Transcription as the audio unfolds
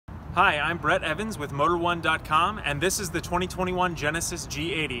Hi, I'm Brett Evans with Motor1.com, and this is the 2021 Genesis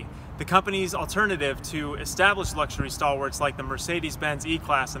G80, the company's alternative to established luxury stalwarts like the Mercedes-Benz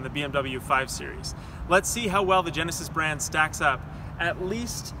E-Class and the BMW 5 Series. Let's see how well the Genesis brand stacks up, at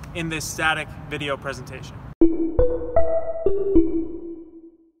least in this static video presentation.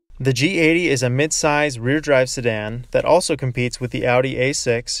 The G80 is a mid-size rear-drive sedan that also competes with the Audi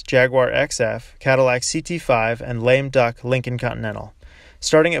A6, Jaguar XF, Cadillac CT5, and lame duck Lincoln Continental.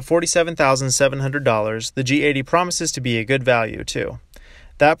 Starting at $47,700, the G80 promises to be a good value, too.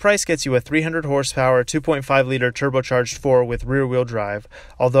 That price gets you a 300 horsepower, 2.5-liter turbocharged 4 with rear-wheel drive,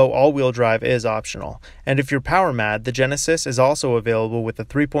 although all-wheel drive is optional. And if you're power mad, the Genesis is also available with a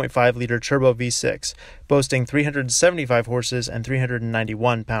 3.5-liter turbo V6, boasting 375 horses and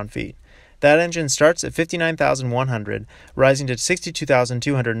 391 pound-feet. That engine starts at $59,100, rising to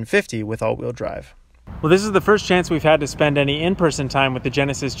 $62,250 with all-wheel drive. Well, this is the first chance we've had to spend any in-person time with the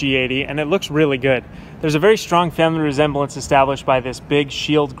Genesis G80, and it looks really good. There's a very strong family resemblance established by this big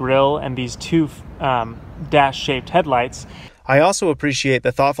shield grille and these two dash-shaped headlights. I also appreciate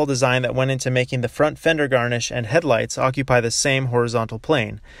the thoughtful design that went into making the front fender garnish and headlights occupy the same horizontal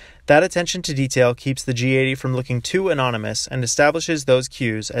plane. That attention to detail keeps the G80 from looking too anonymous and establishes those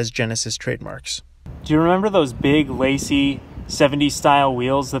cues as Genesis trademarks. Do you remember those big, lacy 70s style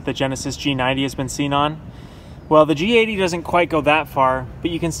wheels that the Genesis G90 has been seen on? Well, the G80 doesn't quite go that far,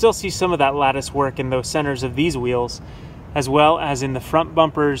 but you can still see some of that lattice work in the centers of these wheels, as well as in the front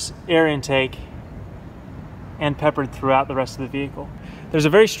bumper's air intake and peppered throughout the rest of the vehicle. There's a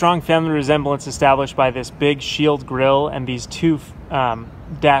very strong family resemblance established by this big shield grille and these two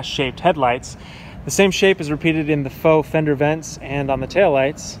dash-shaped headlights. The same shape is repeated in the faux fender vents and on the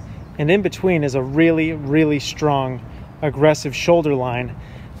taillights, and in between is a really, really strong aggressive shoulder line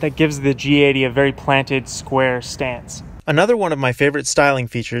that gives the G80 a very planted, square stance. Another one of my favorite styling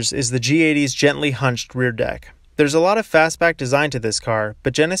features is the G80's gently hunched rear deck. There's a lot of fastback design to this car,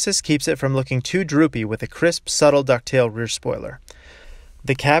 but Genesis keeps it from looking too droopy with a crisp, subtle ducktail rear spoiler.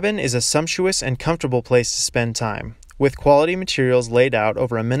 The cabin is a sumptuous and comfortable place to spend time, with quality materials laid out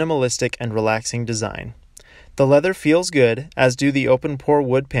over a minimalistic and relaxing design. The leather feels good, as do the open-pore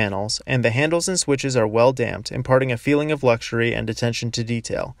wood panels, and the handles and switches are well damped, imparting a feeling of luxury and attention to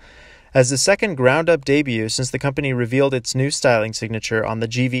detail. As the second ground-up debut since the company revealed its new styling signature on the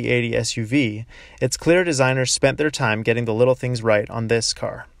GV80 SUV, it's clear designers spent their time getting the little things right on this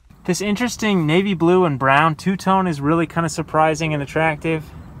car. This interesting navy blue and brown two-tone is really kind of surprising and attractive.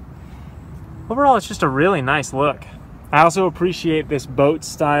 Overall, it's just a really nice look. I also appreciate this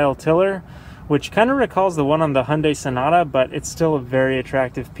boat-style tiller, which kind of recalls the one on the Hyundai Sonata, but it's still a very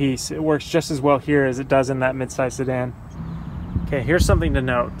attractive piece. It works just as well here as it does in that midsize sedan. Okay, here's something to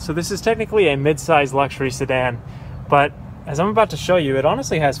note. So this is technically a midsize luxury sedan, but as I'm about to show you, it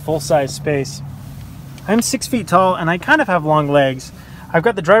honestly has full-size space. I'm 6 feet tall, and I kind of have long legs. I've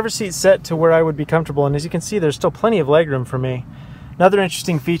got the driver's seat set to where I would be comfortable, and as you can see, there's still plenty of legroom for me. Another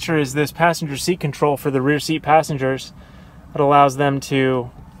interesting feature is this passenger seat control for the rear seat passengers. It allows them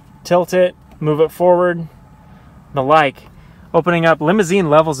to tilt it, move it forward, the like, opening up limousine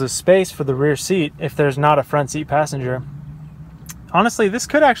levels of space for the rear seat if there's not a front seat passenger. Honestly, this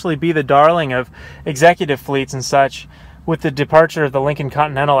could actually be the darling of executive fleets and such, with the departure of the Lincoln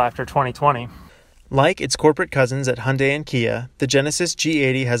Continental after 2020. Like its corporate cousins at Hyundai and Kia, the Genesis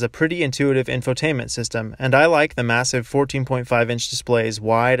G80 has a pretty intuitive infotainment system, and I like the massive 14.5-inch display's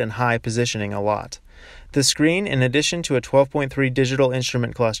wide and high positioning a lot. The screen, in addition to a 12.3 digital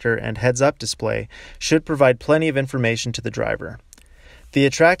instrument cluster and heads-up display, should provide plenty of information to the driver. The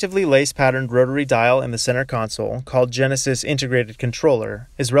attractively lace-patterned rotary dial in the center console, called Genesis Integrated Controller,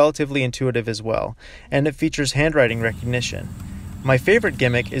 is relatively intuitive as well, and it features handwriting recognition. My favorite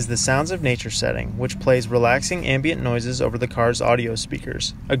gimmick is the Sounds of Nature setting, which plays relaxing ambient noises over the car's audio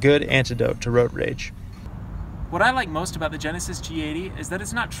speakers, a good antidote to road rage. What I like most about the Genesis G80 is that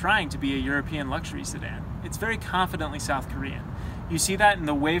it's not trying to be a European luxury sedan. It's very confidently South Korean. You see that in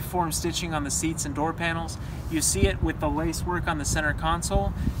the waveform stitching on the seats and door panels, you see it with the lace work on the center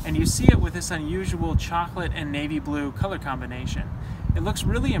console, and you see it with this unusual chocolate and navy blue color combination. It looks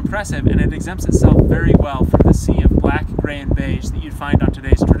really impressive, and it exempts itself very well from the sea of black, gray, and beige that you'd find on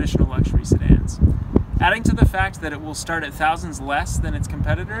today's traditional luxury sedans. Adding to the fact that it will start at thousands less than its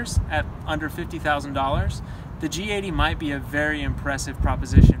competitors at under $50,000, the G80 might be a very impressive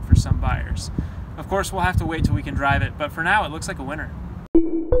proposition for some buyers. Of course, we'll have to wait till we can drive it, but for now it looks like a winner.